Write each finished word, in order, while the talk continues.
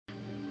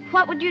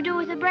What would you do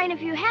with a brain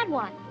if you had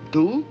one?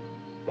 Do?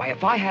 Why,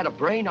 if I had a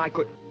brain, I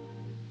could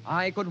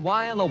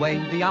while away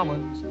the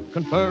hours,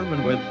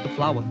 conferring with the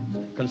flowers,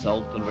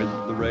 consulting with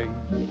the rain.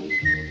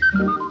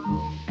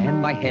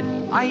 And my head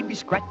I'd be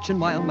scratching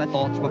while my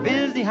thoughts were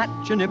busy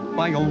hatching if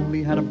I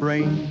only had a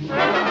brain.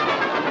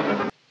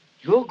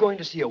 You're going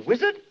to see a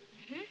wizard?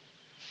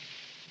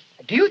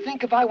 Mm-hmm. Do you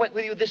think if I went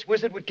with you, this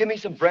wizard would give me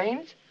some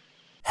brains?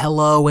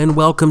 Hello and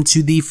welcome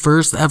to the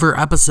first ever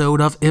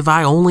episode of If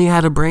I Only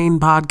Had a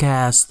Brain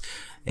podcast,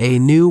 a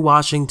new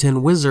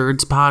Washington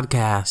Wizards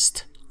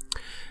podcast.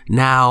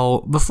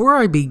 Now, before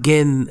I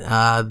begin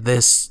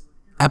this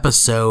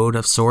episode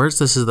of sorts,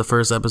 this is the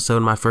first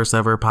episode, my first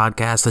ever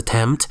podcast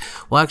attempt.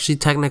 Well, actually,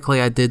 technically,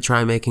 I did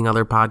try making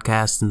other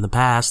podcasts in the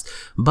past,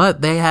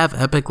 but they have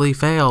epically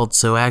failed.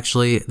 So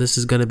actually, this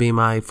is going to be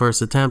my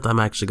first attempt. I'm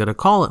actually going to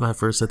call it my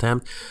first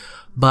attempt.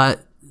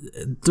 But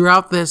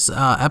throughout this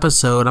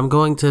episode, I'm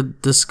going to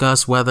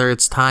discuss whether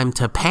it's time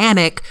to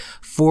panic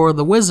for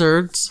the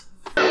Wizards.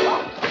 You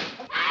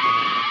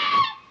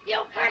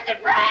cursed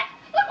rat!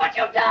 Look what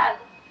you've done!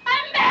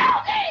 I'm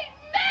melting!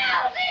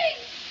 Melting!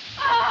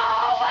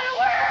 Oh, what a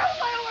world!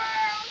 What a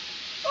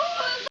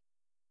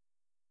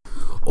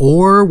world!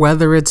 Or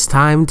whether it's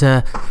time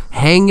to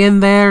hang in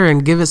there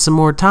and give it some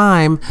more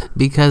time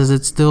because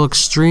it's still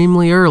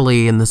extremely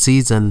early in the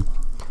season.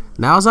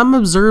 Now, as I'm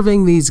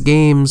observing these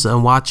games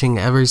and watching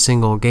every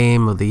single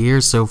game of the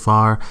year so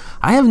far,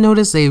 I have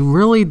noticed a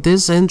really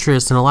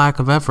disinterest and a lack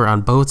of effort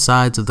on both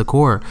sides of the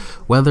court.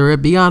 Whether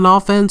it be on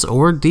offense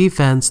or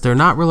defense, they're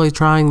not really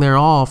trying their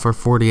all for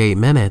 48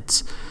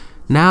 minutes.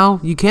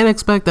 Now, you can't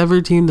expect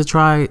every team to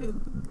try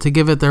to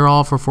give it their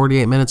all for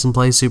 48 minutes and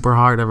play super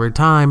hard every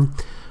time.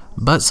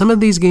 But some of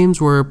these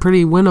games were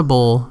pretty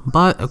winnable,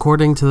 but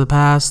according to the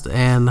past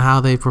and how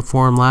they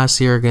performed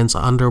last year against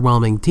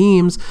underwhelming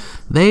teams,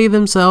 they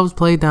themselves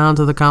played down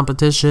to the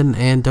competition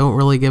and don't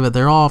really give it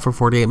their all for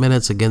 48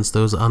 minutes against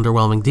those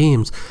underwhelming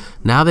teams.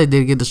 Now, they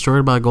did get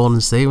destroyed by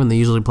Golden State when they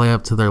usually play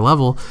up to their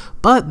level,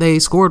 but they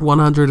scored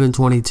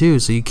 122,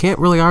 so you can't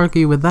really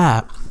argue with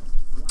that.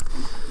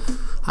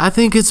 I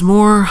think it's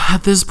more,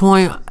 at this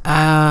point,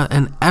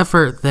 an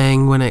effort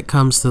thing when it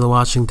comes to the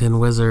Washington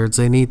Wizards.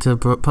 They need to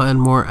put in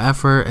more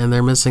effort, and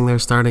they're missing their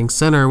starting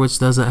center, which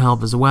doesn't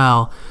help as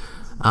well.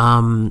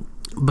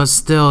 But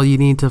still, you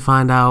need to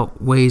find out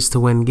ways to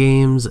win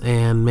games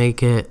and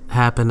make it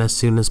happen as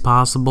soon as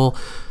possible.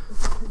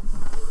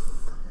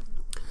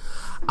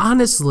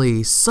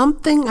 Honestly,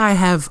 something I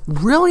have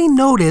really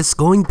noticed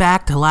going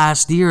back to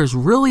last year is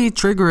really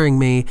triggering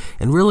me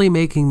and really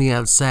making me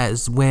upset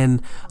is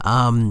when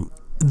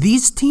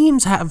these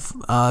teams have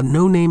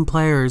no-name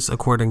players,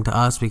 according to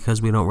us,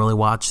 because we don't really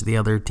watch the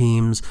other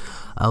teams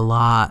a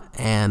lot.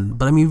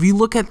 But I mean, if you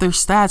look at their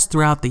stats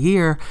throughout the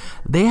year,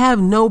 they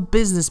have no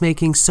business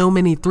making so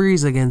many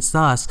threes against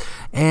us.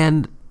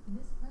 And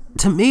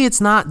to me, it's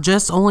not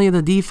just only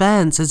the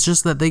defense. It's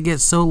just that they get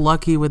so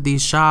lucky with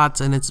these shots,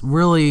 and it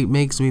really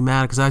makes me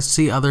mad because I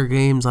see other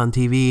games on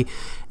TV,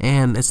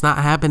 and it's not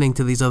happening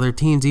to these other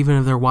teams. Even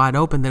if they're wide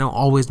open, they don't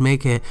always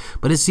make it.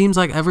 But it seems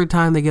like every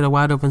time they get a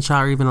wide open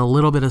shot or even a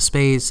little bit of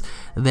space,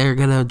 they're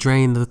going to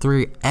drain the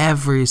three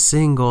every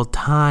single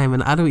time.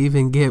 And I don't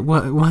even get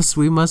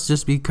we must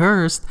just be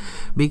cursed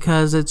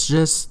because it's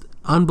just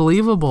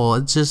unbelievable.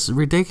 It's just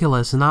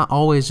ridiculous. Not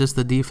always just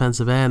the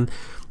defensive end.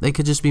 They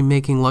could just be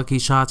making lucky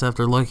shots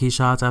after lucky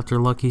shots after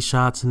lucky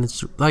shots. And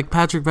it's like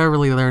Patrick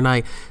Beverley the other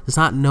night is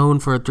not known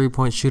for a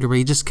three-point shooter, but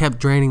he just kept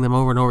draining them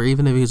over and over.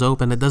 Even if he was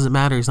open, it doesn't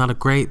matter. He's not a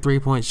great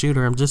three-point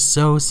shooter. I'm just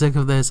so sick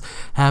of this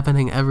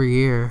happening every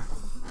year.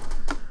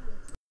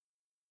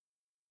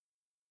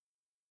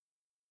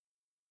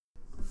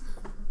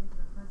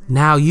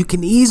 Now, you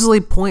can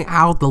easily point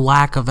out the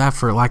lack of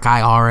effort like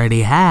I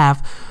already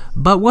have,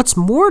 but what's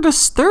more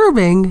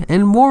disturbing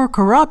and more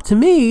corrupt to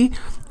me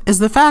is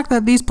the fact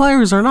that these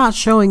players are not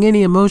showing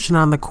any emotion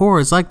on the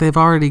court. It's like they've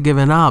already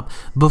given up.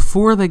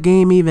 Before the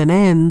game even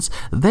ends,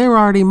 they're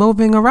already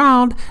moping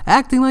around,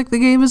 acting like the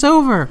game is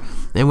over.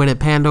 And when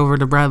it panned over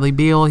to Bradley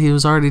Beal, he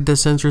was already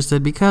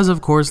disinterested because,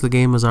 of course, the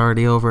game was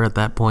already over at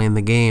that point in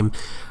the game.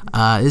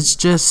 It's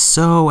just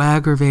so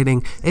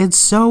aggravating. It's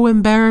so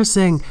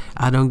embarrassing.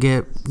 I don't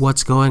get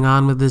what's going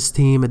on with this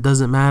team. It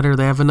doesn't matter.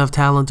 They have enough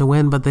talent to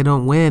win, but they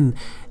don't win.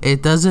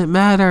 It doesn't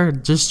matter.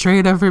 Just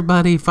trade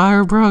everybody.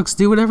 Fire Brooks.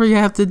 Do whatever you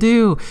have to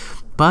do.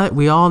 But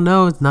we all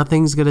know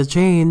nothing's going to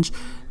change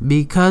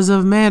because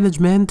of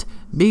management,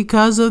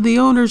 because of the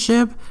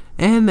ownership,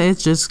 and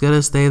it's just going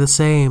to stay the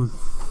same.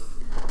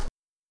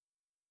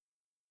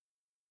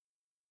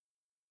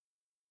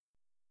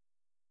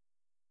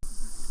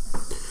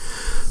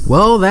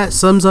 Well, that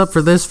sums up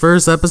for this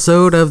first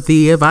episode of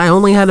the If I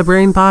Only Had a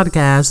Brain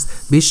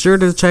podcast. Be sure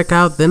to check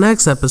out the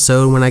next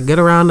episode when I get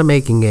around to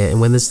making it and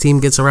when this team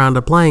gets around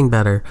to playing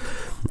better.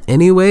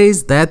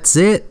 Anyways, that's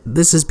it.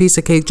 This is Piece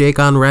of Cake Jake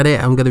on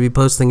Reddit. I'm going to be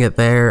posting it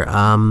there.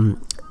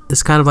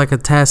 It's kind of like a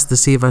test to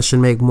see if I should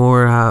make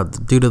more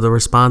due to the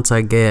response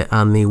I get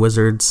on the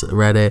Wizards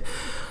Reddit.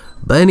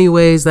 But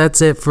anyways,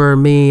 that's it for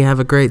me. Have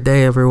a great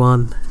day,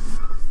 everyone.